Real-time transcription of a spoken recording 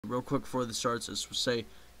real quick before this starts, I just want to say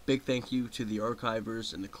big thank you to the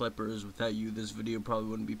archivers and the clippers. Without you, this video probably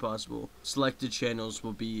wouldn't be possible. Selected channels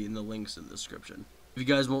will be in the links in the description. If you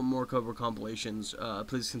guys want more Cobra compilations,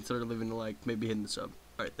 please consider leaving a like, maybe hitting the sub.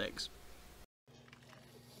 Alright, thanks.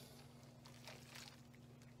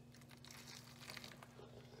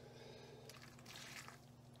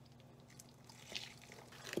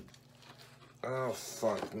 Oh,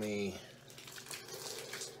 fuck me.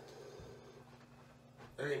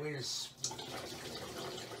 I didn't mean to...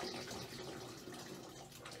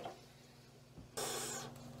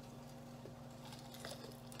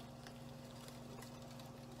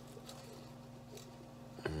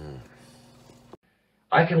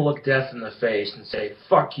 I can look death in the face and say,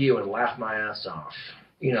 fuck you, and laugh my ass off.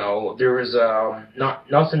 You know, there is,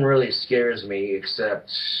 nothing really scares me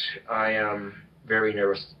except I am very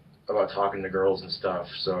nervous about talking to girls and stuff,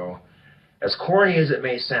 so as corny as it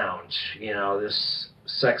may sound, you know, this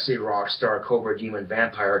sexy rock star cobra demon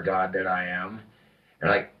vampire god that I am, and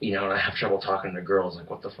I have trouble talking to girls, like,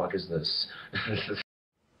 what the fuck is this?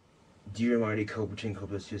 Dear mighty Cobra,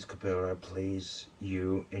 KingCobraJFS, Cobra, I praise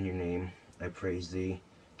you in your name. I praise thee.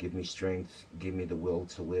 Give me strength. Give me the will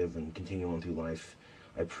to live and continue on through life.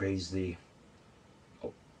 I praise thee.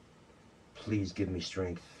 Oh, please give me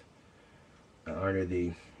strength. I honor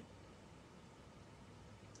thee.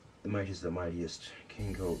 The mightiest, the mightiest,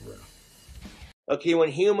 King Cobra. Okay, when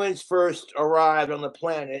humans first arrived on the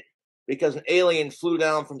planet, because an alien flew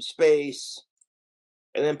down from space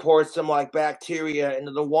and then poured some like bacteria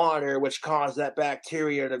into the water, which caused that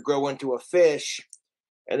bacteria to grow into a fish.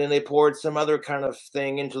 And then they poured some other kind of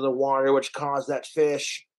thing into the water, which caused that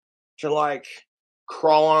fish to like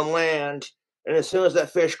crawl on land. And as soon as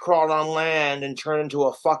that fish crawled on land and turned into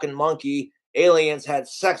a fucking monkey, aliens had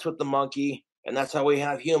sex with the monkey, and that's how we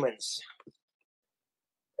have humans.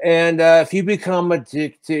 And if you become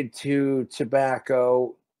addicted to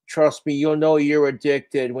tobacco, trust me, you'll know you're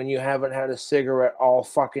addicted when you haven't had a cigarette all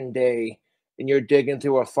fucking day and you're digging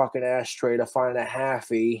through a fucking ashtray to find a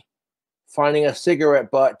halfie, finding a cigarette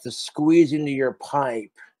butt to squeeze into your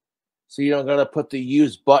pipe so you don't gotta put the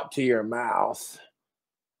used butt to your mouth,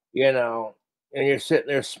 you know, and you're sitting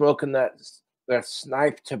there smoking that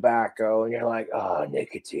snipe tobacco and you're like, oh,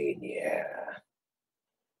 nicotine, yeah.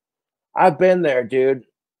 I've been there, dude.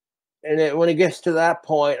 And when it gets to that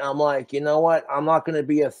point, I'm like, you know what? I'm not going to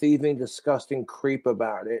be a thieving, disgusting creep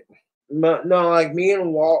about it. No, like me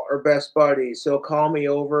and Walt are best buddies. So call me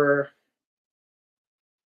over.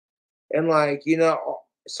 And like, you know,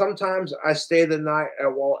 sometimes I stay the night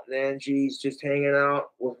at Walt and Angie's just hanging out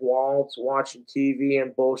with Walt, watching TV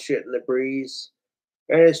and bullshit in the breeze.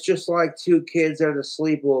 And it's just like two kids at a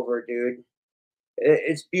sleepover, dude.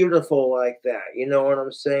 It's beautiful like that. You know what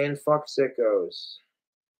I'm saying? Fuck sickos.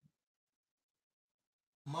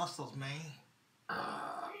 Muscles, man.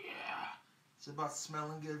 Oh, yeah. It's about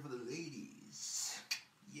smelling good for the ladies.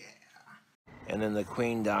 Yeah. And then the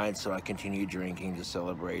queen died, so I continued drinking to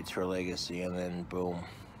celebrate her legacy, and then boom.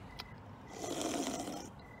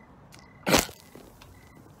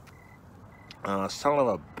 Son of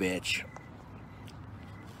a bitch.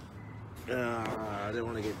 I didn't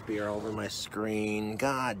want to get beer all over my screen.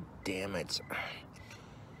 God damn it.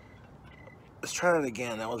 Let's try that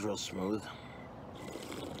again. That was real smooth.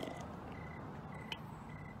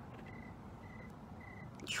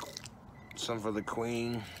 Some for the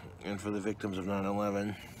queen and for the victims of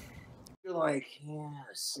 9/11. You're like, yeah,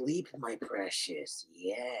 sleep, my precious.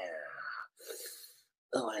 Yeah.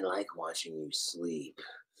 Oh, I like watching you sleep.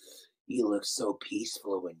 You look so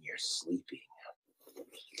peaceful when you're sleeping.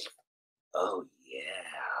 Oh,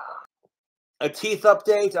 yeah. A teeth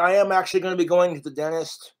update. I am actually going to be going to the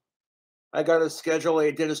dentist. I got to schedule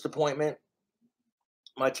a dentist appointment.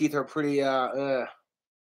 My teeth are pretty, Well,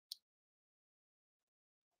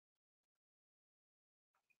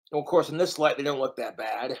 of course, in this light, they don't look that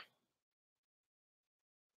bad.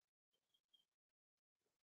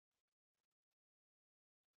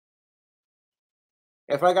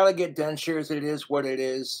 If I gotta get dentures, it is what it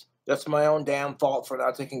is. That's my own damn fault for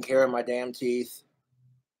not taking care of my damn teeth.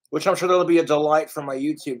 Which I'm sure that'll be a delight for my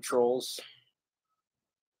YouTube trolls.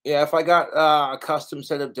 Yeah, if I got a custom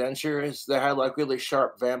set of dentures that had like really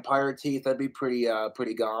sharp vampire teeth, that'd be pretty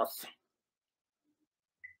goth.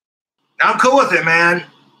 I'm cool with it, man.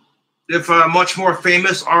 If much more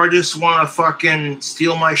famous artists want to fucking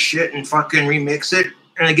steal my shit and fucking remix it,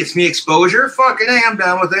 and it gets me exposure, fucking hey, I'm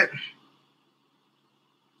down with it.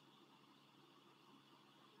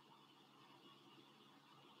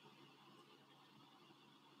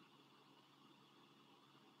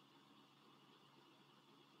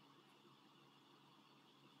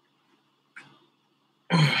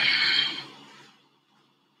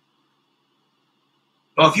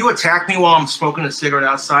 Well, if you attack me while I'm smoking a cigarette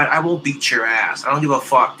outside, I will beat your ass. I don't give a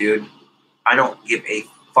fuck, dude. I don't give a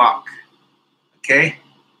fuck. Okay?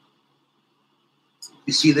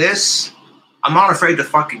 You see this? I'm not afraid to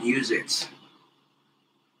fucking use it.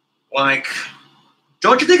 Like,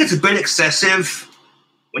 don't you think it's a bit excessive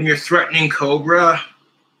when you're threatening Cobra?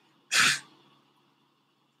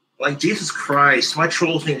 Like, Jesus Christ, my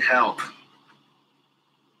trolls need help.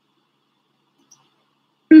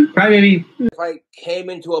 Crybaby. If I came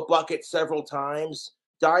into a bucket several times,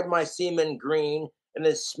 dyed my semen green, and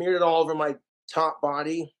then smeared it all over my top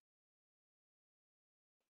body,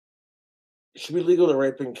 it should be legal to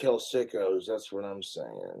rape and kill sickos. That's what I'm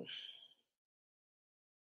saying.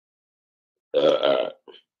 There's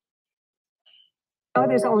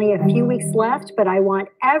only a few weeks left, but I want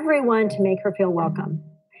everyone to make her feel welcome.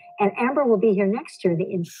 And Amber will be here next year.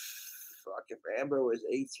 Fuck, if Amber was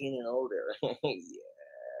 18 and older. Yeah.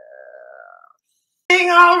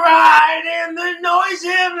 Alright in the noise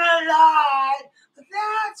in the light.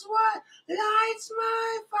 That's what lights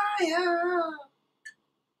my fire.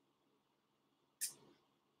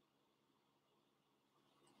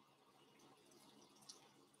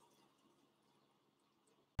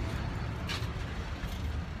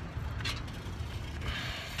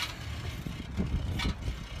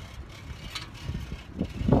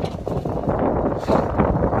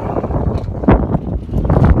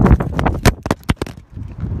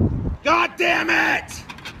 God damn it!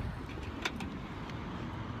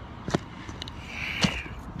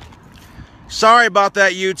 Sorry about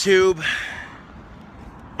that, YouTube.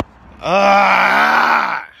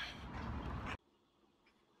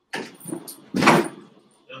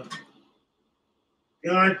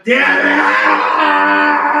 God damn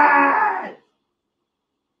it!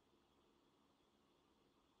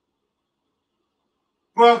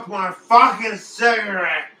 Broke my fucking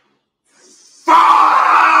cigarette. Fuck!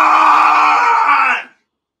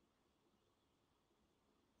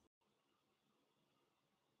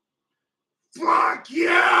 Fuck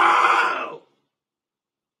you!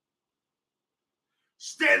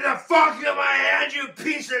 Stay the fuck in my hand, you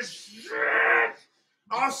piece of shit!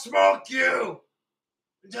 I'll smoke you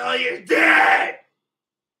until you're dead!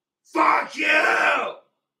 Fuck you!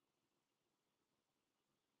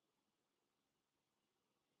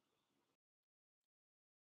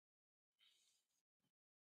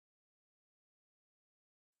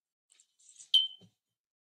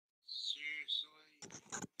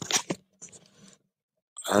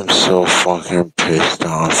 I'm so fucking pissed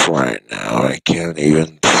off right now. I can't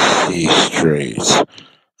even see straight.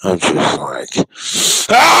 I'm just like,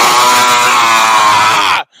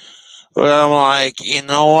 ah! But I'm like, you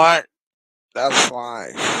know what? That's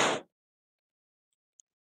life.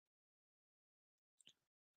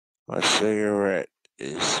 My cigarette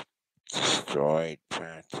is destroyed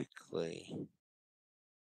practically.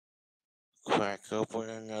 Crack open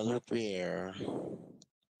another beer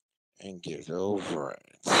and get over it.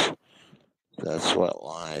 That's what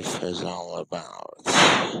life is all about.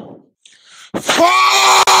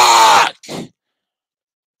 Fuck!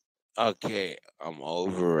 Okay, I'm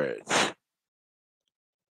over it.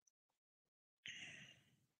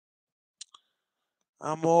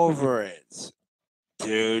 I'm over it.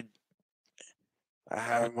 Dude, I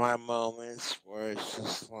have my moments where it's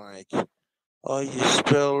just like, oh, you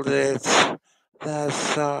spilled it. That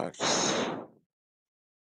sucks.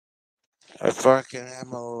 I fucking have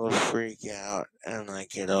a little freak out and I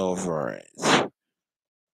get over it.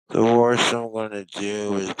 The worst I'm gonna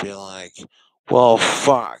do is be like, well,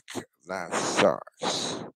 fuck, that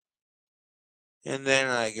sucks. And then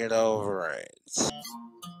I get over it.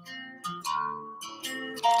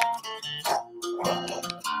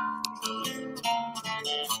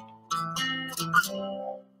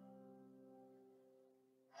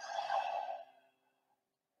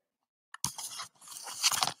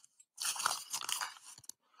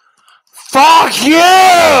 Fuck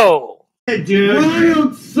you! Hey, dude.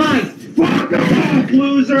 Wild sight! Fuck off,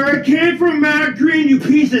 loser! I came from Matt Green, you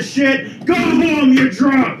piece of shit! Go home, you're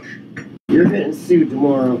drunk! You're getting sued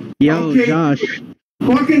tomorrow. Yo, okay. Josh.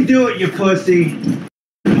 Fucking do it, you pussy!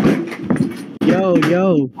 Yo.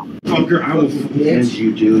 Fucker, I will end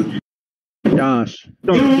you, dude. Josh.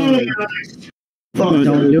 Go home,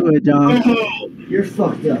 Don't do it, Josh. Go home! You're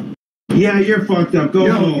fucked up. Yeah, you're fucked up.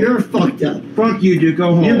 Go home. You're fucked up. Fuck you, dude.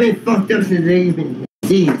 Go home. You've been fucked up since the day you've been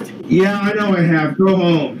conceived. Yeah, I know I have. Go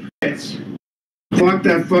home. Fuck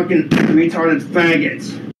that fucking retarded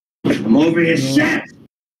faggot. I'm over his shit.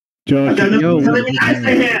 Josh, I've done nothing nice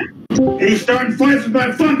to him. And he's starting fights with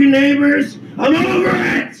my fucking neighbors. I'm over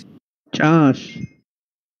it. Josh.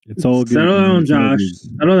 It's all good. Settle down, Josh.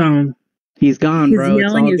 Settle down. He's gone, His bro. It's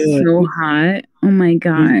yelling all is good. so hot. Oh my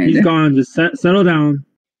god. He's gone. Just settle down.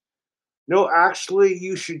 No, actually,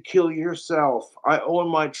 you should kill yourself. I own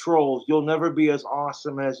my trolls. You'll never be as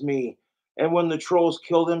awesome as me. And when the trolls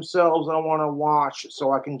kill themselves, I want to watch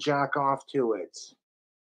so I can jack off to it.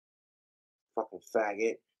 Fucking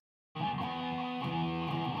faggot. God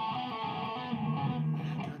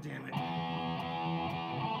damn it.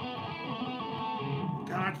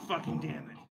 God fucking damn it.